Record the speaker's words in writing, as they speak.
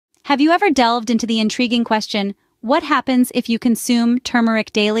Have you ever delved into the intriguing question, what happens if you consume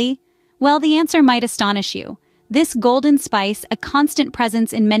turmeric daily? Well, the answer might astonish you. This golden spice, a constant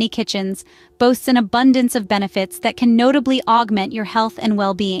presence in many kitchens, boasts an abundance of benefits that can notably augment your health and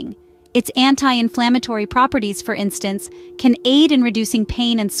well-being. Its anti-inflammatory properties, for instance, can aid in reducing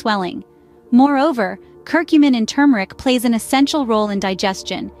pain and swelling. Moreover, curcumin in turmeric plays an essential role in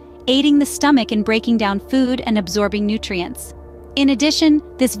digestion, aiding the stomach in breaking down food and absorbing nutrients. In addition,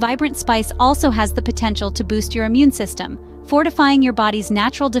 this vibrant spice also has the potential to boost your immune system, fortifying your body's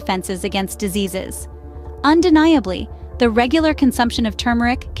natural defenses against diseases. Undeniably, the regular consumption of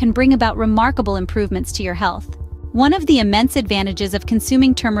turmeric can bring about remarkable improvements to your health. One of the immense advantages of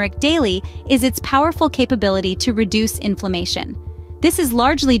consuming turmeric daily is its powerful capability to reduce inflammation. This is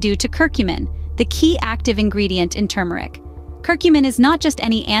largely due to curcumin, the key active ingredient in turmeric. Curcumin is not just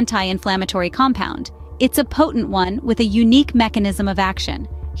any anti-inflammatory compound. It's a potent one with a unique mechanism of action.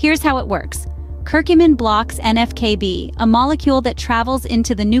 Here's how it works. Curcumin blocks NF-κB, a molecule that travels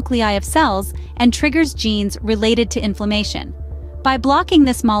into the nuclei of cells and triggers genes related to inflammation. By blocking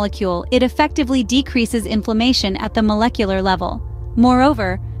this molecule, it effectively decreases inflammation at the molecular level.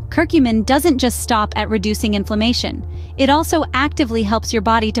 Moreover, curcumin doesn't just stop at reducing inflammation. It also actively helps your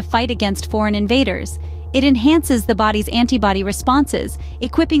body to fight against foreign invaders. It enhances the body's antibody responses,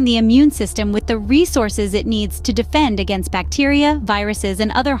 equipping the immune system with the resources it needs to defend against bacteria, viruses,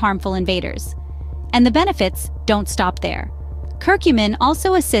 and other harmful invaders. And the benefits don't stop there. Curcumin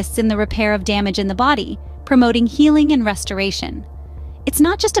also assists in the repair of damage in the body, promoting healing and restoration. It's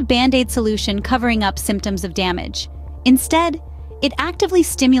not just a band-aid solution covering up symptoms of damage. Instead, it actively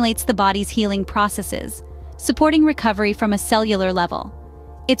stimulates the body's healing processes, supporting recovery from a cellular level.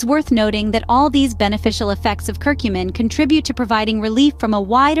 It's worth noting that all these beneficial effects of curcumin contribute to providing relief from a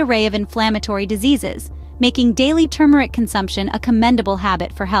wide array of inflammatory diseases, making daily turmeric consumption a commendable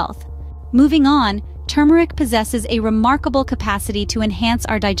habit for health. Moving on, turmeric possesses a remarkable capacity to enhance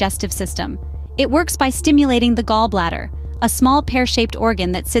our digestive system. It works by stimulating the gallbladder, a small pear-shaped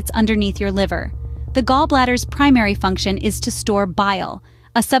organ that sits underneath your liver. The gallbladder's primary function is to store bile,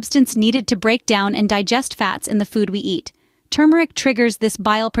 a substance needed to break down and digest fats in the food we eat. Turmeric triggers this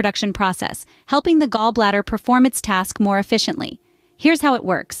bile production process, helping the gallbladder perform its task more efficiently. Here's how it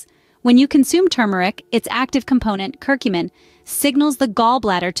works. When you consume turmeric, its active component, curcumin, signals the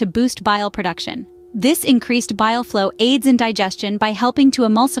gallbladder to boost bile production. This increased bile flow aids in digestion by helping to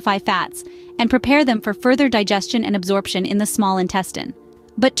emulsify fats and prepare them for further digestion and absorption in the small intestine.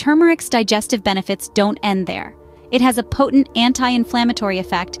 But turmeric's digestive benefits don't end there. It has a potent anti-inflammatory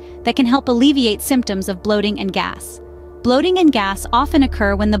effect that can help alleviate symptoms of bloating and gas. Bloating and gas often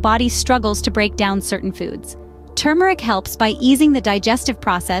occur when the body struggles to break down certain foods. Turmeric helps by easing the digestive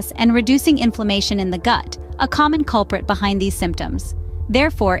process and reducing inflammation in the gut, a common culprit behind these symptoms.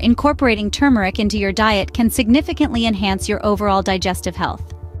 Therefore, incorporating turmeric into your diet can significantly enhance your overall digestive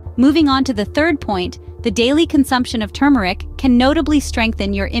health. Moving on to the third point, the daily consumption of turmeric can notably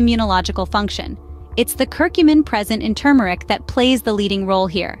strengthen your immunological function. It's the curcumin present in turmeric that plays the leading role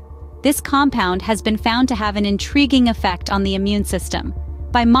here. This compound has been found to have an intriguing effect on the immune system.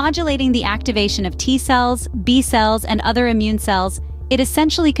 By modulating the activation of T cells, B cells, and other immune cells, it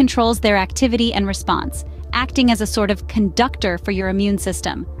essentially controls their activity and response, acting as a sort of conductor for your immune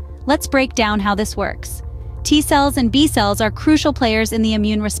system. Let's break down how this works. T cells and B cells are crucial players in the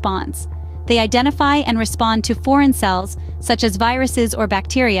immune response. They identify and respond to foreign cells, such as viruses or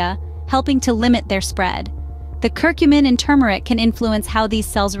bacteria, helping to limit their spread. The curcumin in turmeric can influence how these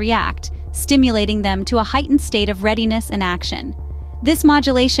cells react, stimulating them to a heightened state of readiness and action. This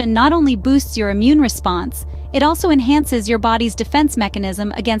modulation not only boosts your immune response, it also enhances your body's defense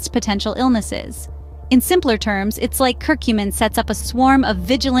mechanism against potential illnesses. In simpler terms, it's like curcumin sets up a swarm of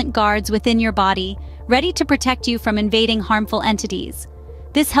vigilant guards within your body, ready to protect you from invading harmful entities.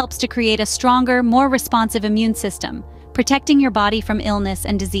 This helps to create a stronger, more responsive immune system, protecting your body from illness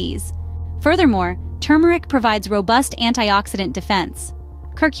and disease. Furthermore, turmeric provides robust antioxidant defense.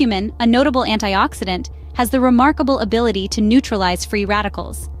 Curcumin, a notable antioxidant, has the remarkable ability to neutralize free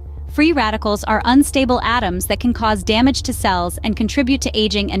radicals. Free radicals are unstable atoms that can cause damage to cells and contribute to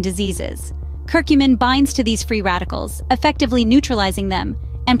aging and diseases. Curcumin binds to these free radicals, effectively neutralizing them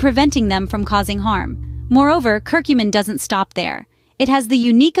and preventing them from causing harm. Moreover, curcumin doesn't stop there. It has the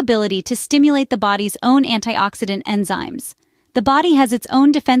unique ability to stimulate the body's own antioxidant enzymes. The body has its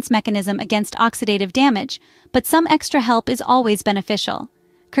own defense mechanism against oxidative damage, but some extra help is always beneficial.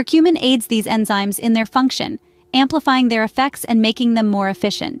 Curcumin aids these enzymes in their function, amplifying their effects and making them more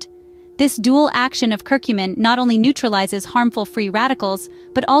efficient. This dual action of curcumin not only neutralizes harmful free radicals,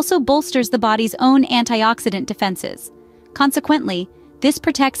 but also bolsters the body's own antioxidant defenses. Consequently, This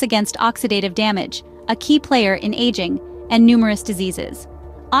protects against oxidative damage, a key player in aging, and numerous diseases.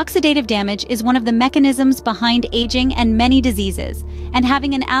 Oxidative damage is one of the mechanisms behind aging and many diseases, and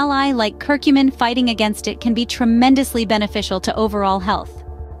having an ally like curcumin fighting against it can be tremendously beneficial to overall health.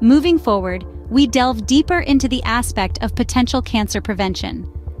 Moving forward, we delve deeper into the aspect of potential cancer prevention.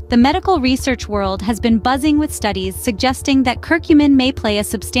 The medical research world has been buzzing with studies suggesting that curcumin may play a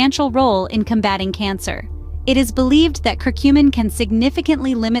substantial role in combating cancer. It is believed that curcumin can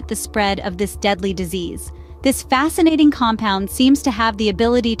significantly limit the spread of this deadly disease. This fascinating compound seems to have the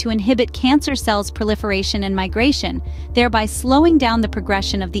ability to inhibit cancer cells' proliferation and migration, thereby slowing down the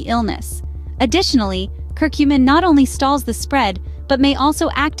progression of the illness. Additionally, curcumin not only stalls the spread, but may also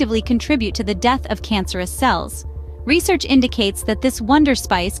actively contribute to the death of cancerous cells. Research indicates that this wonder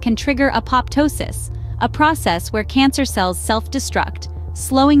spice can trigger apoptosis, a process where cancer cells self-destruct,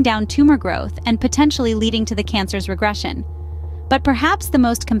 slowing down tumor growth and potentially leading to the cancer's regression. But perhaps the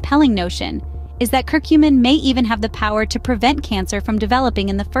most compelling notion is that curcumin may even have the power to prevent cancer from developing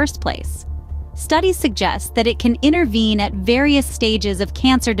in the first place. Studies suggest that it can intervene at various stages of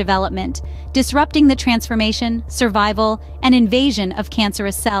cancer development, disrupting the transformation, survival, and invasion of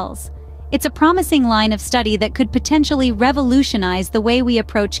cancerous cells. It's a promising line of study that could potentially revolutionize the way we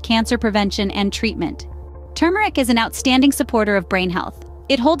approach cancer prevention and treatment. Turmeric is an outstanding supporter of brain health.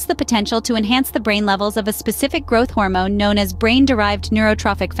 It holds the potential to enhance the brain levels of a specific growth hormone known as brain-derived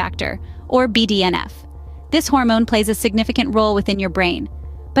neurotrophic factor, or BDNF. This hormone plays a significant role within your brain.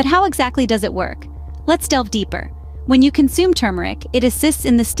 But how exactly does it work? Let's delve deeper. When you consume turmeric, it assists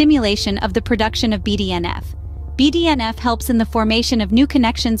in the stimulation of the production of BDNF. BDNF helps in the formation of new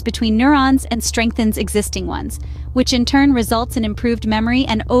connections between neurons and strengthens existing ones, which in turn results in improved memory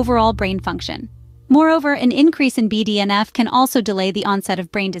and overall brain function. Moreover, an increase in BDNF can also delay the onset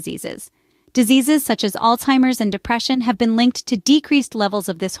of brain diseases. Diseases such as Alzheimer's and depression have been linked to decreased levels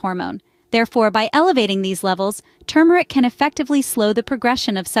of this hormone. Therefore, by elevating these levels, turmeric can effectively slow the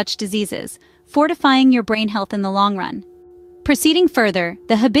progression of such diseases, fortifying your brain health in the long run. Proceeding further,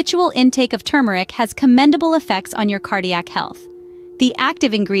 the habitual intake of turmeric has commendable effects on your cardiac health. The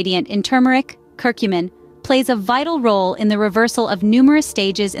active ingredient in turmeric, curcumin, plays a vital role in the reversal of numerous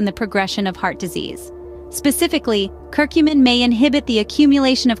stages in the progression of heart disease. Specifically, curcumin may inhibit the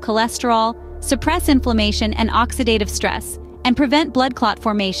accumulation of cholesterol, suppress inflammation and oxidative stress, and prevent blood clot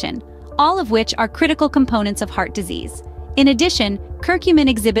formation, all of which are critical components of heart disease. In addition, curcumin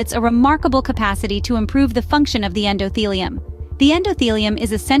exhibits a remarkable capacity to improve the function of the endothelium. The endothelium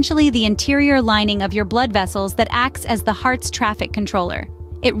is essentially the interior lining of your blood vessels that acts as the heart's traffic controller.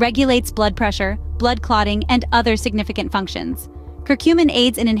 It regulates blood pressure, blood clotting, and other significant functions. Curcumin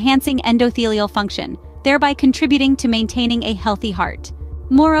aids in enhancing endothelial function, thereby contributing to maintaining a healthy heart.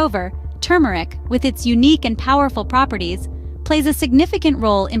 Moreover, turmeric, with its unique and powerful properties, plays a significant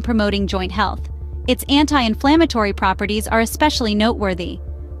role in promoting joint health. Its anti-inflammatory properties are especially noteworthy.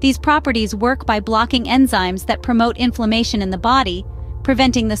 These properties work by blocking enzymes that promote inflammation in the body,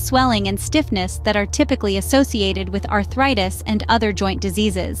 preventing the swelling and stiffness that are typically associated with arthritis and other joint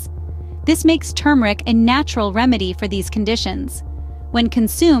diseases. This makes turmeric a natural remedy for these conditions. When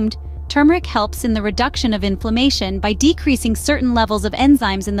consumed, turmeric helps in the reduction of inflammation by decreasing certain levels of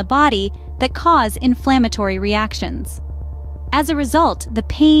enzymes in the body that cause inflammatory reactions. As a result, the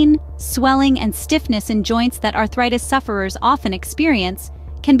pain, swelling, and stiffness in joints that arthritis sufferers often experience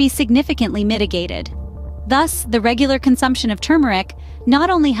can be significantly mitigated. Thus, the regular consumption of turmeric not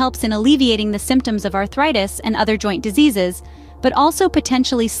only helps in alleviating the symptoms of arthritis and other joint diseases, but also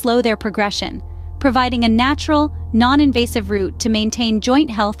potentially slow their progression, providing a natural, non-invasive route to maintain joint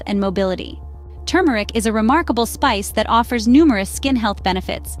health and mobility. Turmeric is a remarkable spice that offers numerous skin health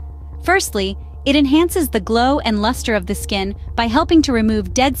benefits. Firstly, it enhances the glow and luster of the skin by helping to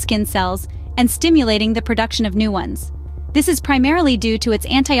remove dead skin cells and stimulating the production of new ones. This is primarily due to its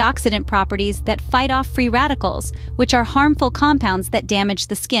antioxidant properties that fight off free radicals, which are harmful compounds that damage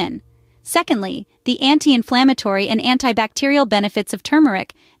the skin. Secondly, the anti-inflammatory and antibacterial benefits of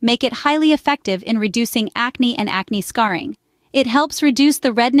turmeric make it highly effective in reducing acne and acne scarring. It helps reduce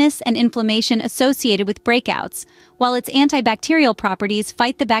the redness and inflammation associated with breakouts, while its antibacterial properties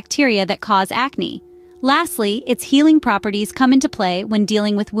fight the bacteria that cause acne. Lastly, its healing properties come into play when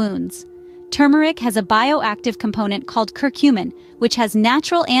dealing with wounds. Turmeric has a bioactive component called curcumin, which has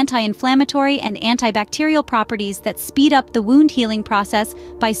natural anti-inflammatory and antibacterial properties that speed up the wound healing process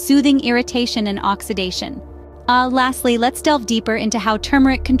by soothing irritation and oxidation. Lastly, let's delve deeper into how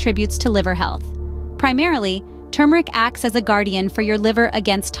turmeric contributes to liver health. Primarily, turmeric acts as a guardian for your liver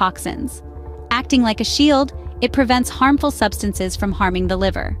against toxins. Acting like a shield, it prevents harmful substances from harming the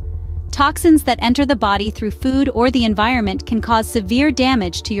liver. Toxins that enter the body through food or the environment can cause severe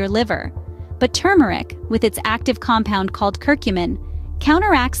damage to your liver. But turmeric, with its active compound called curcumin,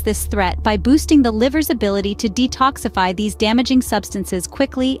 counteracts this threat by boosting the liver's ability to detoxify these damaging substances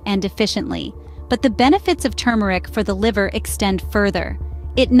quickly and efficiently. But the benefits of turmeric for the liver extend further.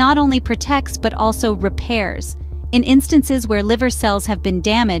 It not only protects but also repairs. In instances where liver cells have been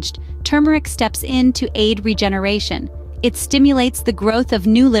damaged, turmeric steps in to aid regeneration. It stimulates the growth of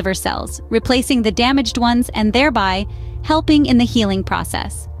new liver cells, replacing the damaged ones and thereby helping in the healing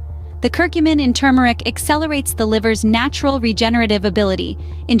process. The curcumin in turmeric accelerates the liver's natural regenerative ability,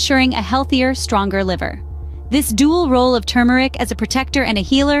 ensuring a healthier, stronger liver. This dual role of turmeric as a protector and a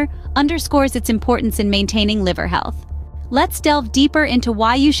healer underscores its importance in maintaining liver health. Let's delve deeper into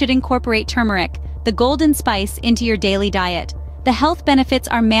why you should incorporate turmeric, the golden spice, into your daily diet. The health benefits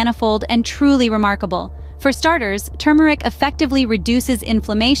are manifold and truly remarkable. For starters, turmeric effectively reduces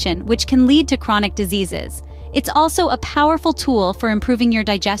inflammation, which can lead to chronic diseases. It's also a powerful tool for improving your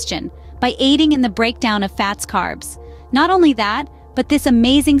digestion by aiding in the breakdown of fats and carbs. Not only that, but this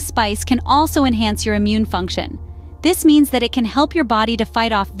amazing spice can also enhance your immune function. This means that it can help your body to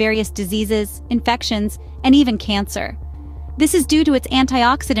fight off various diseases, infections, and even cancer. This is due to its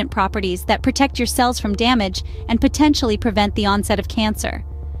antioxidant properties that protect your cells from damage and potentially prevent the onset of cancer.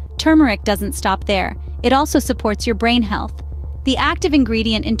 Turmeric doesn't stop there. It also supports your brain health. The active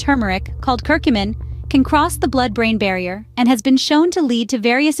ingredient in turmeric, called curcumin, can cross the blood-brain barrier and has been shown to lead to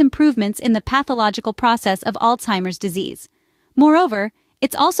various improvements in the pathological process of Alzheimer's disease. Moreover,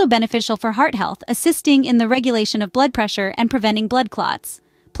 it's also beneficial for heart health, assisting in the regulation of blood pressure and preventing blood clots.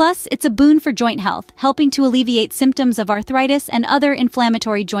 Plus, it's a boon for joint health, helping to alleviate symptoms of arthritis and other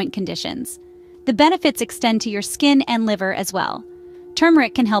inflammatory joint conditions. The benefits extend to your skin and liver as well.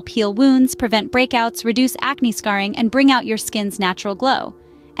 Turmeric can help heal wounds, prevent breakouts, reduce acne scarring, and bring out your skin's natural glow.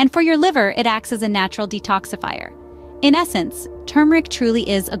 And for your liver, it acts as a natural detoxifier. In essence, turmeric truly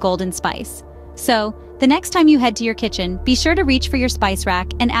is a golden spice. So, the next time you head to your kitchen, be sure to reach for your spice rack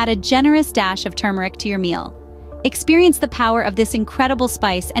and add a generous dash of turmeric to your meal. Experience the power of this incredible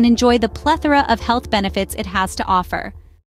spice and enjoy the plethora of health benefits it has to offer.